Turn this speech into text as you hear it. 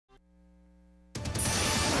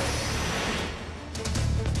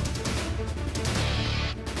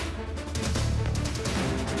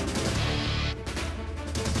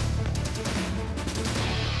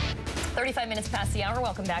45 minutes past the hour.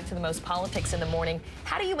 Welcome back to the Most Politics in the Morning.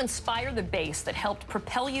 How do you inspire the base that helped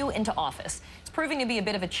propel you into office? It's proving to be a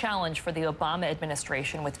bit of a challenge for the Obama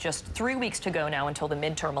administration with just 3 weeks to go now until the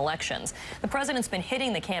midterm elections. The president's been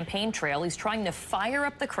hitting the campaign trail. He's trying to fire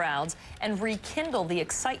up the crowds and rekindle the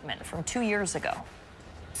excitement from 2 years ago.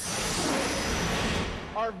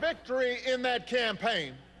 Our victory in that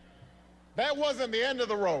campaign, that wasn't the end of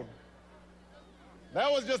the road. That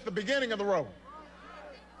was just the beginning of the road.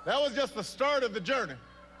 That was just the start of the journey.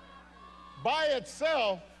 By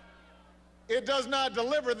itself, it does not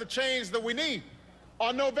deliver the change that we need.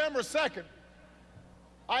 On November 2nd,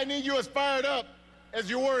 I need you as fired up as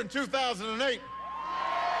you were in 2008.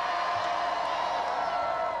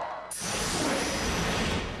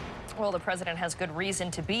 Well, the president has good reason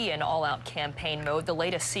to be in all-out campaign mode. The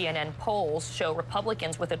latest CNN polls show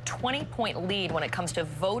Republicans with a 20-point lead when it comes to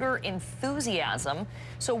voter enthusiasm.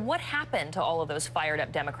 So what happened to all of those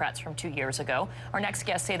fired-up Democrats from 2 years ago? Our next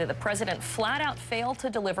guests say that the president flat-out failed to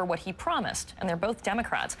deliver what he promised, and they're both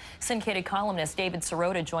Democrats. Syndicated columnist David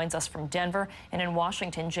Sirota joins us from Denver, and in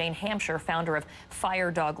Washington, Jane Hamsher, founder of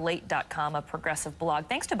FireDogLate.com, a progressive blog.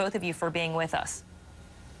 Thanks to both of you for being with us.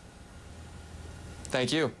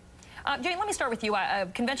 Thank you. Jane, let me start with you.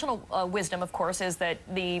 Conventional wisdom, of course, is that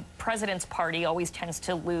the president's party always tends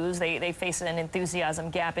to lose. They face an enthusiasm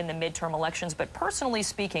gap in the midterm elections. But personally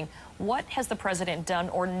speaking, what has the president done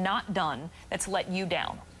or not done that's let you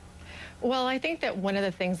down? Well, I think that one of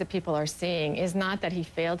the things that people are seeing is not that he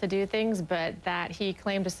failed to do things, but that he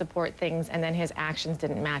claimed to support things and then his actions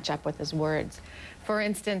didn't match up with his words. For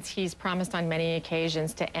instance, he's promised on many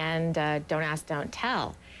occasions to end Don't Ask, Don't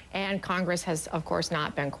Tell. And Congress has, of course,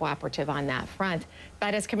 not been cooperative on that front.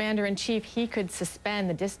 But as commander-in-chief, he could suspend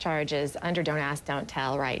the discharges under Don't Ask, Don't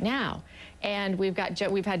Tell right now. And we've had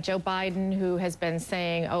Joe Biden, who has been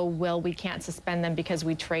saying, oh, well, we can't suspend them because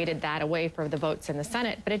we traded that away for the votes in the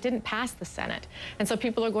Senate, but it didn't pass the Senate. And so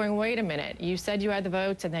people are going, wait a minute, you said you had the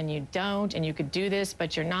votes and then you don't, and you could do this,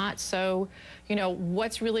 but you're not. So, you know,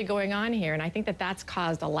 what's really going on here? And I think that that's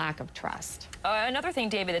caused a lack of trust. Another thing,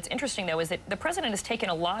 David, that's interesting, though, is that the president has taken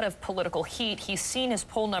a lot of political heat. He's seen his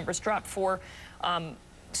poll numbers drop for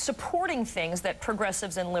supporting things that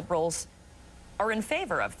progressives and liberals are in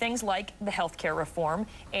favor of, things like the health care reform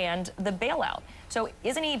and the bailout. So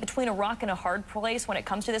isn't he between a rock and a hard place when it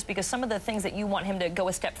comes to this? Because some of the things that you want him to go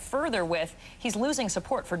a step further with, he's losing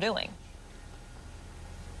support for doing.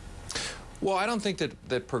 Well, I don't think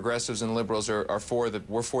that progressives and liberals were for the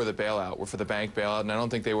bailout. We're for the bank bailout, and I don't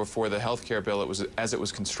think they were for the health care bill as it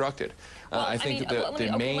was constructed. Well, I think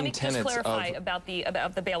the main tenets of... Let me just clarify about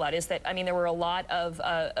the bailout is that, I mean, there were a lot of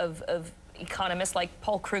economists like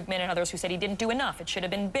Paul Krugman and others who said he didn't do enough. It should have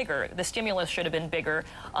been bigger. The stimulus should have been bigger.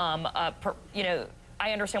 You know,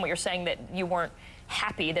 I understand what you're saying, that you weren't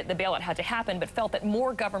happy that the bailout had to happen, but felt that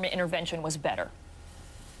more government intervention was better.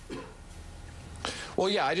 Well,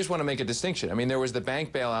 yeah, I just want to make a distinction. I mean, there was the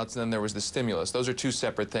bank bailouts and then there was the stimulus. Those are two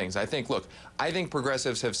separate things. I think, look, I think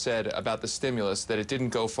progressives have said about the stimulus that it didn't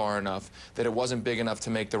go far enough, that it wasn't big enough to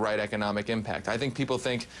make the right economic impact. I think people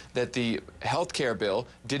think that the health care bill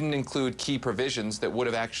didn't include key provisions that would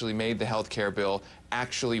have actually made the health care bill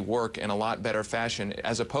actually work in a lot better fashion,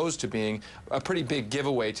 as opposed to being a pretty big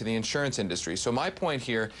giveaway to the insurance industry. So my point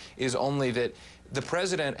here is only that the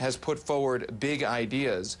president has put forward big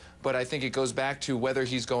ideas, but I think it goes back to whether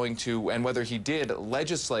he's going to, and whether he did,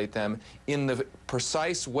 legislate them in the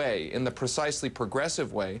precise way, in the precisely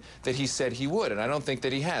progressive way that he said he would. And I don't think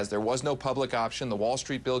that he has. There was no public option. The Wall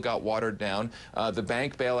Street bill got watered down. The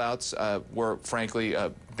bank bailouts were, frankly,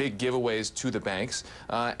 big giveaways to the banks.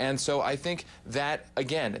 And so I think that,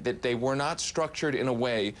 again, that they were not structured in a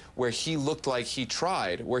way where he looked like he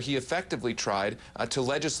tried, where he effectively tried to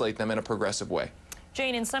legislate them in a progressive way.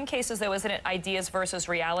 Jane, in some cases, though, isn't it ideas versus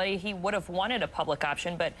reality? He would have wanted a public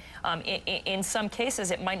option, but in some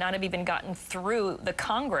cases, it might not have even gotten through the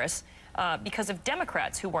Congress because of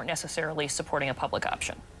Democrats who weren't necessarily supporting a public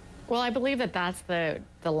option. Well, I believe that that's the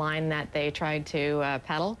line that they tried to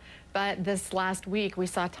peddle. But this last week, we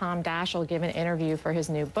saw Tom Daschle give an interview for his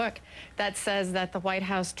new book that says that the White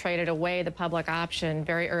House traded away the public option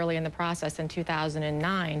very early in the process in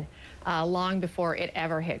 2009, long before it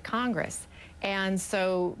ever hit Congress. And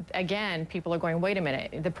so, again, people are going, wait a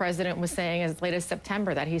minute. The president was saying as late as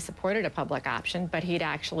September that he supported a public option, but he'd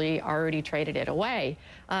actually already traded it away.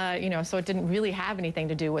 You know, so it didn't really have anything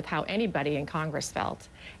to do with how anybody in Congress felt.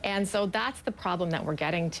 And so that's the problem that we're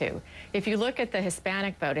getting to. If you look at the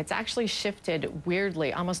Hispanic vote, it's actually shifted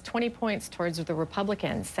weirdly, almost 20 points towards the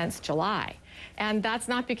Republicans since July. And that's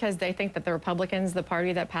not because they think that the Republicans, the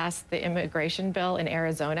party that passed the immigration bill in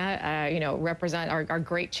Arizona, are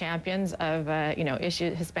great champions of,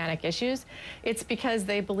 Hispanic issues. It's because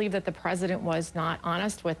they believe that the president was not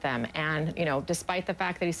honest with them. And, despite the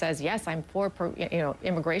fact that he says, yes, I'm for,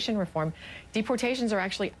 immigration reform, deportations are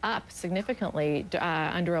actually up significantly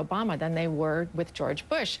under Obama than they were with George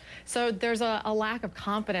Bush. So there's a lack of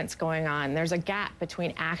confidence going on. There's a gap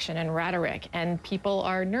between action and rhetoric, and people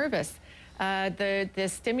are nervous. The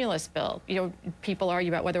stimulus bill, people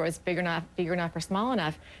argue about whether it was big enough or small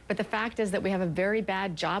enough, but the fact is that we have a very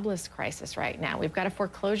bad jobless crisis right now. We've got a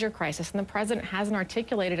foreclosure crisis, and the president hasn't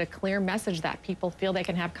articulated a clear message that people feel they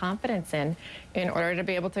can have confidence in order to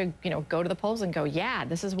be able to, go to the polls and go, yeah,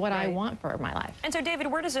 this is what I want for my life. And so, David,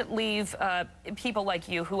 where does it leave people like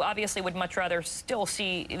you, who obviously would much rather still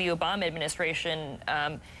see the Obama administration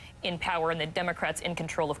in power and the Democrats in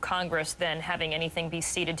control of Congress than having anything be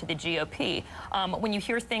ceded to the GOP? When you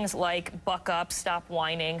hear things like buck up, stop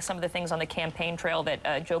whining, some of the things on the campaign trail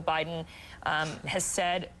that Joe Biden has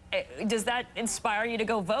said, does that inspire you to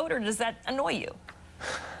go vote, or does that annoy you?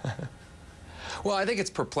 Well, I think it's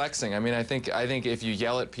perplexing. I mean, I think if you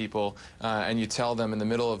yell at people and you tell them in the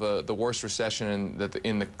middle of the worst recession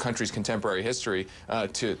in the country's contemporary history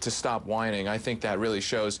to stop whining, I think that really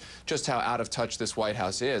shows just how out of touch this White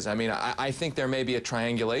House is. I mean, I think there may be a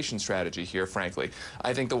triangulation strategy here, frankly.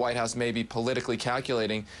 I think the White House may be politically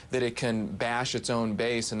calculating that it can bash its own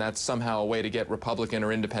base, and that's somehow a way to get Republican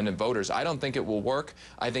or independent voters. I don't think it will work.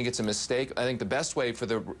 I think it's a mistake. I think the best way for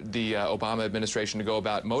the Obama administration to go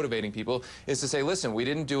about motivating people is to say, listen, we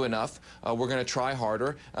didn't do enough, we're going to try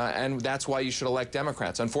harder, and that's why you should elect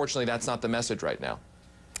Democrats. Unfortunately, that's not the message right now.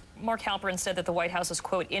 Mark Halperin said that the White House is,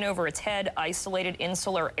 quote, in over its head, isolated,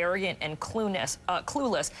 insular, arrogant, and clueless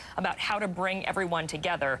about how to bring everyone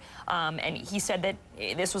together. And he said that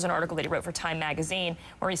this was an article that he wrote for Time magazine,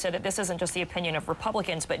 where he said that this isn't just the opinion of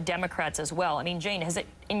Republicans, but Democrats as well. I mean, Jane, has it,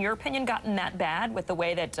 in your opinion, gotten that bad with the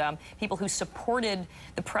way that people who supported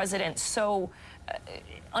the president so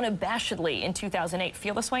unabashedly in 2008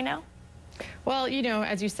 feel this way now? Well,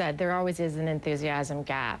 as you said, there always is an enthusiasm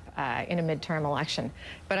gap in a midterm election.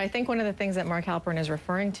 But I think one of the things that Mark Halperin is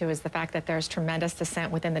referring to is the fact that there's tremendous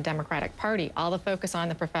dissent within the Democratic Party. All the focus on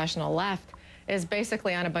the professional left is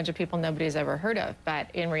basically on a bunch of people nobody's ever heard of. But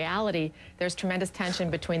in reality, there's tremendous tension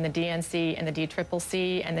between the DNC and the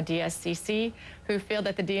DCCC and the DSCC, who feel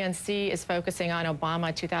that the DNC is focusing on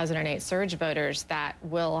Obama 2008 surge voters that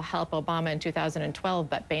will help Obama in 2012,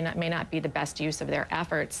 but may not be the best use of their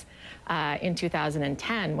efforts in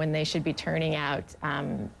 2010, when they should be turning out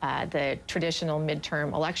the traditional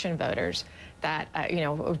midterm election voters that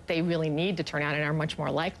they really need to turn out and are much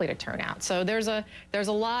more likely to turn out. So there's a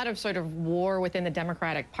lot of sort of war within the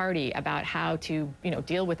Democratic Party about how to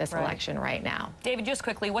deal with this election right now. David, just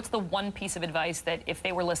quickly, what's the one piece of advice that if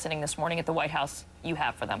they were listening this morning at the White House, you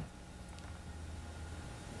have for them?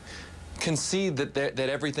 Concede that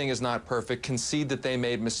everything is not perfect, concede that they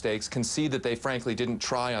made mistakes, concede that they frankly didn't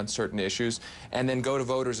try on certain issues, and then go to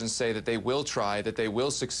voters and say that they will try, that they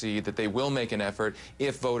will succeed, that they will make an effort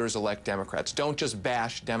if voters elect Democrats. Don't just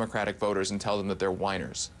bash Democratic voters and tell them that they're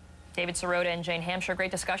whiners. David Sirota and Jane Hamsher,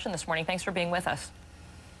 great discussion this morning. Thanks for being with us.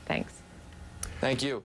 Thanks. Thank you.